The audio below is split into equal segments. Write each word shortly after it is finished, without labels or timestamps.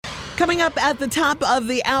Coming up at the top of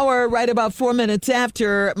the hour, right about 4 minutes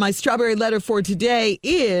after, my strawberry letter for today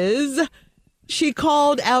is she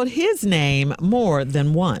called out his name more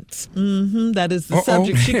than once. That is the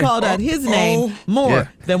subject. She called out his name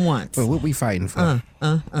more than once. Well, what we fighting for?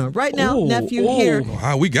 Right now, nephew here.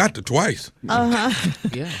 We got to twice.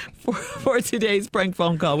 Yeah. For today's prank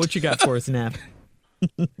phone call, what you got for us, Neff?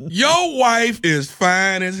 Your wife is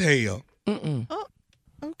fine as hell. Oh,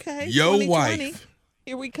 okay. Your 2020. wife.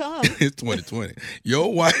 Here we come. It's 2020.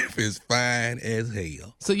 Your wife is fine as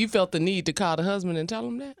hell. So you felt the need to call the husband and tell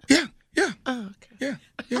him that? Yeah, yeah. Oh, okay. Yeah.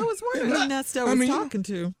 I was wondering who Nesta was talking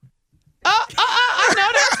to. I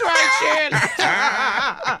know that's right,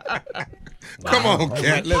 Shirley. Come on,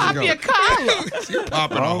 Cat. Let's Pop go. your collar. She's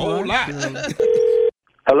popping a whole lot.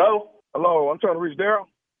 Hello? Hello, I'm trying to reach Daryl.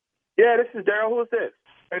 Yeah, this is Daryl. Who is this?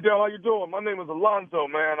 Hey, Daryl, how you doing? My name is Alonzo,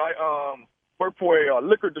 man. I work for a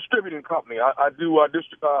liquor distributing company. I do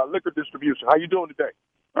liquor distribution. How you doing today?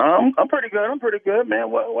 I'm pretty good.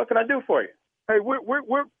 Man. What can I do for you? Hey,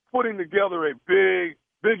 we're putting together a big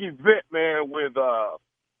event, man, with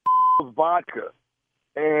vodka,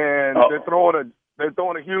 and they're throwing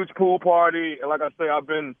a huge pool party. And like I say, I'm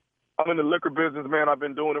in the liquor business, man. I've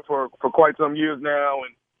been doing it for quite some years now,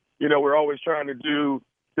 and you know we're always trying to do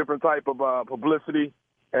different type of publicity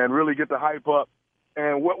and really get the hype up.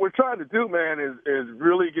 And what we're trying to do, man, is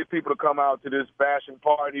really get people to come out to this fashion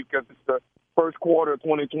party because it's the first quarter of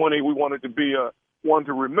 2020. We want it to be one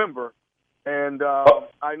to remember. And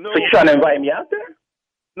I know. So you trying to invite me out there?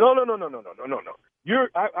 No.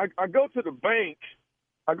 I go to the bank.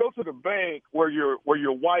 I go to the bank where your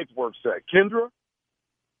wife works at, Kendra.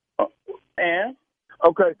 And?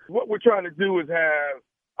 Okay. What we're trying to do is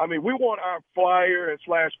we want our flyer and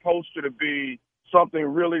 / poster to be something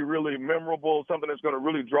really, really memorable, something that's going to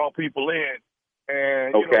really draw people in.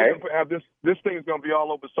 And you know, we're gonna have this thing is going to be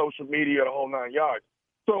all over social media, the whole 9 yards.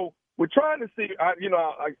 So we're trying to see.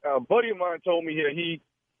 A buddy of mine told me he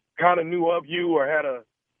kind of knew of you or had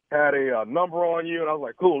a number on you, and I was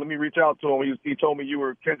like, cool. Let me reach out to him. He told me you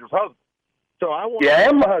were Kendra's husband. So I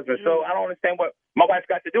am my husband. So I don't understand what my wife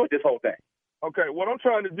got to do with this whole thing. Okay, what I'm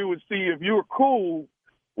trying to do is see if you're cool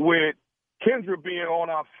with Kendra being on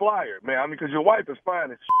our flyer, man. Because your wife is fine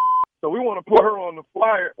as so we want to put her on the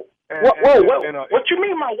flyer. What you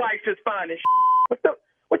mean my wife is fine as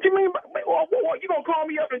What you mean? You gonna call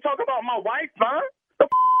me up and talk about my wife, fine? The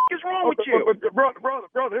is wrong with you? But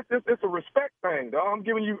brother, it's a respect thing, dog. I'm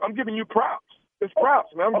giving you props. It's props,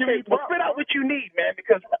 man. I'm giving you props. Spit out what you need, man,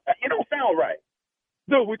 because it don't sound right.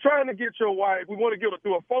 Dude, we're trying to get your wife. We want to get her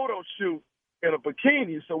through a photo shoot in a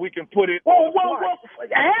bikini so we can put it. Whoa!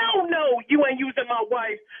 Hell no! You ain't using my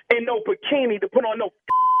wife in no bikini to put on no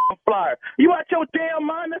flyer. You out your damn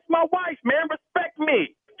mind? That's my wife, man. Respect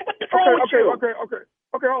me. What's wrong with you?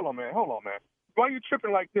 Okay, hold on, man. Why are you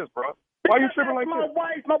tripping like this, bro? Why are you tripping like my this?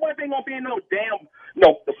 My wife ain't gonna be in no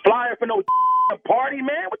flyer for no party,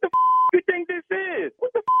 man. What the you think this is?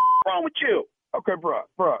 What the wrong with you? Okay, bro.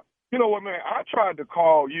 You know what, man? I tried to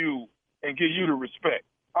call you and give you the respect.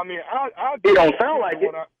 I mean, I it don't sound like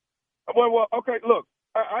it. Well, okay. Look,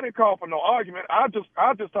 I didn't call for no argument. I just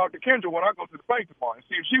talk to Kendra when I go to the bank tomorrow and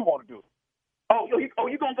see if she want to do it. You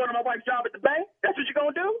gonna go to my wife's job at the bank? That's what you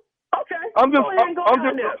gonna do? Okay. I'm go ahead and go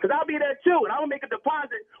down there, because I'll be there too, and I'm gonna make a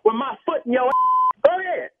deposit with my foot in your ass. Go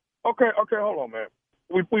ahead. Okay, hold on, man.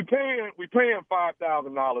 We paying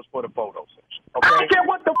 $5,000 for the photo session. Okay? I don't care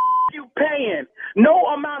what the you paying.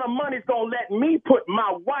 No amount of money's gonna let me put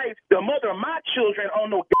my wife, the mother of my children, on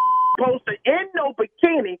no poster in no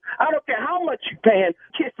bikini. I don't care how much you paying.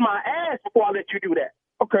 Kiss my ass before I let you do that.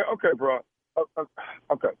 Okay, bro.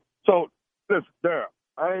 Okay. So, listen, Daryl,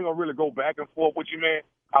 I ain't gonna really go back and forth with you, man.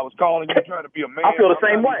 I was calling you trying to be a man. I feel the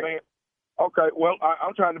same way. Okay, well,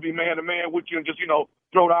 I'm trying to be man to man with you and just,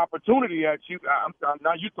 throw the opportunity at you.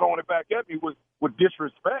 Now you throwing it back at me with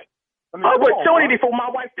disrespect. Opportunity for my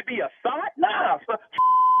wife to be a sot? Nah.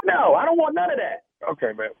 No, I don't want none of that.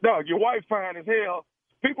 Okay, man. No, your wife fine as hell.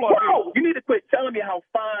 People are. Whoa, you need to quit telling me how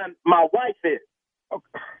fine my wife is.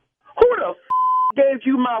 Okay. Who the gave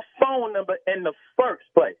you my phone number in the first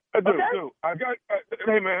place? Dude, I got.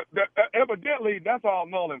 Hey, man. Evidently, that's all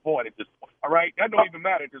null and void at this point. All right, that don't even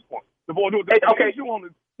matter at this point. The issue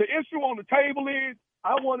on the table is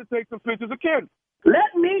I want to take some pictures of Kendra.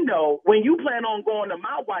 Let me know when you plan on going to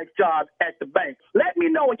my wife's job at the bank. Let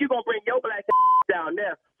me know when you're going to bring your black down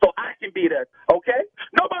there so I can be there, okay?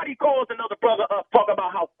 Nobody calls another brother up talking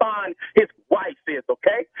about how fine his wife is,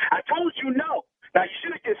 okay? I told you no. Now, you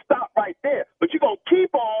should have just stopped right there, but you're going to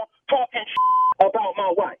keep on talking about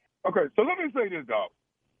my wife. Okay, so let me say this, dog.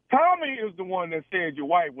 Tommy is the one that said your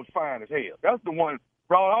wife was fine as hell. That's the one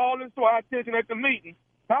brought all this to our attention at the meeting.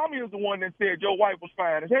 Tommy is the one that said your wife was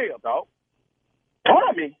fine as hell, dog.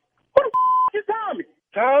 Tommy? Who the is Tommy?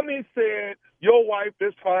 Tommy said your wife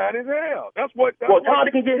is fine as hell. That's what.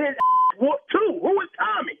 Tommy can get his whooped too. Who is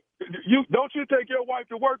Tommy? Don't you take your wife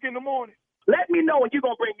to work in the morning? Let me know when you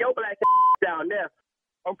gonna bring your black down there.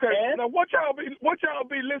 Okay. And? Now what y'all be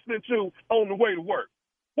listening to on the way to work?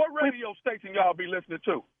 What radio station y'all be listening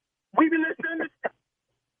to? We be listening to.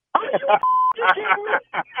 Are you kidding me?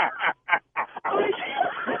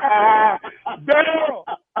 Daryl,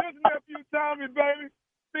 this nephew Tommy, baby.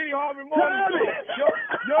 Steve Harvey Morning.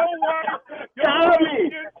 Your wife. Tommy.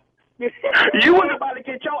 You was about to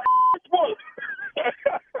get your ass whooped.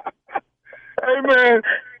 Hey, man,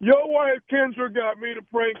 your wife Kendra got me to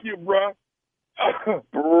prank you, bruh.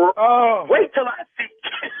 Wait till I see.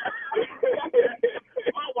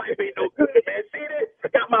 My wife ain't no good, man. See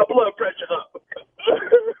this? Got my blood pressure up.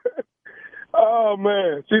 Oh,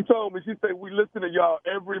 man. She told me, she said, we listen to y'all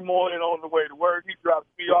every morning on the way to work. He drops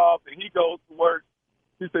me off and he goes to work.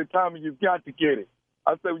 She said, Tommy, you've got to get it.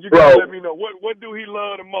 I said, well, you got to let me know. What do he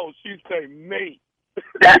love the most? She said, me.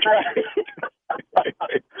 That's right.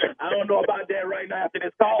 I don't know about that right now after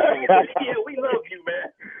this call. Yeah, we love you,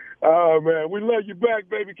 man. Oh, man. We love you back,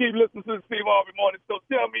 baby. Keep listening to the Steve Harvey Morning. So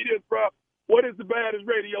tell me this, bro. What is the baddest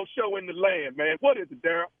radio show in the land, man? What is it,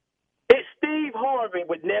 Daryl? It's Steve Harvey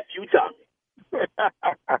with nephew Tommy.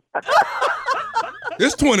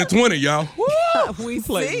 It's 2020, y'all. We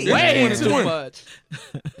see. Way It's too 2020. much.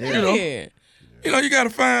 You know, you got to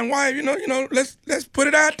find wife. You know, let's put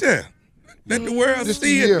it out there. Let the world This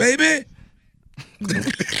see the year. it, baby.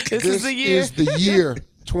 This is the year. is the year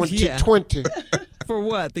 2020 For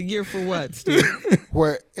what? The year for what, Steve?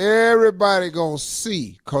 where everybody gonna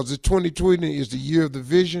see, because the 2020 is the year of the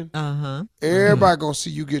vision. Uh-huh. Everybody gonna see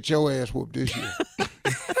you get your ass whooped this year.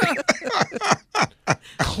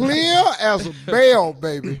 Clear as a bell,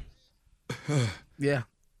 baby. Yeah,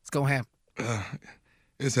 it's gonna happen.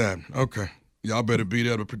 It's happening. Okay. Y'all better be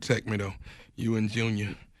there to protect me, though. You and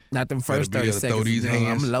Junior. Not them first Better be 30 able to throw seconds. these you know,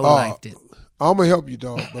 hands. I'm low-lifed it. I'm gonna help you,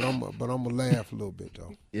 dog, but I'm gonna laugh a little bit,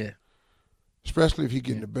 though. Yeah. Especially if he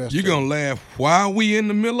getting the best. You of gonna it. laugh while we in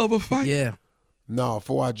the middle of a fight? Yeah. No,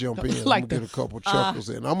 before I jump in, Like I'm gonna get a couple chuckles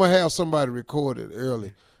in. I'm gonna have somebody record it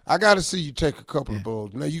early. I got to see you take a couple of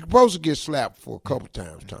blows. Now, you're supposed to get slapped for a couple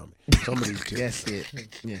times, Tommy. Some of these That's it.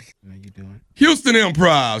 Yeah. How you doing? Houston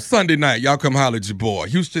Improv, Sunday night. Y'all come holler at your boy.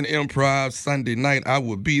 Houston Improv, Sunday night. I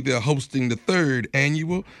will be there hosting the 3rd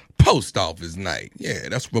annual Post Office Night. Yeah,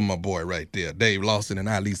 that's for my boy right there, Dave Lawson and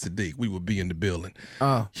Ali Sadiq. We will be in the building.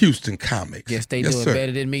 Oh. Houston Comics. Guess they Yes, do it sir.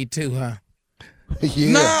 better than me, too, huh?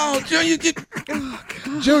 Yeah. No, Junior,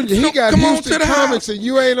 Junior, he got come on Houston to the Comics and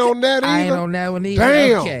you ain't on that either? I ain't on that one either.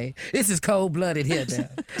 Damn. Okay. This is cold-blooded here, now.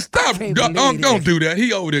 stop. can't Don't believe do that.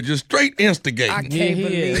 He over there just straight instigating. I can't he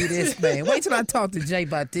believe is. this, man. Wait till I talk to Jay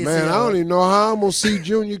about this. Man, here. I don't even know how I'm going to see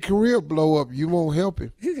Junior career blow up. You won't help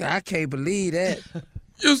him. I can't believe that.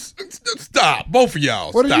 Just stop, both of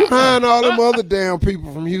y'all. What are stop. you hiring all them other damn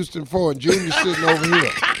people from Houston for and Junior sitting over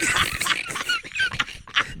here?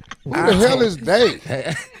 Who the hell is they?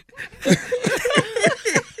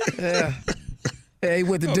 Hey, he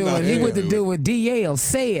went to I'm do not it. He went to into do what DL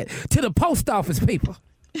said to the post office people.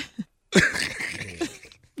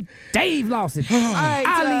 Dave Lawson, right,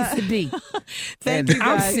 Ali Sadiq. Thank And you,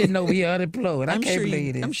 I'm guys. sitting over here unemployed. I can't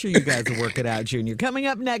believe it. I'm sure you guys will work it out, Junior. Coming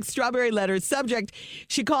up next, Strawberry Letter. Subject,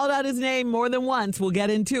 she called out his name more than once. We'll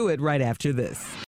get into it right after this.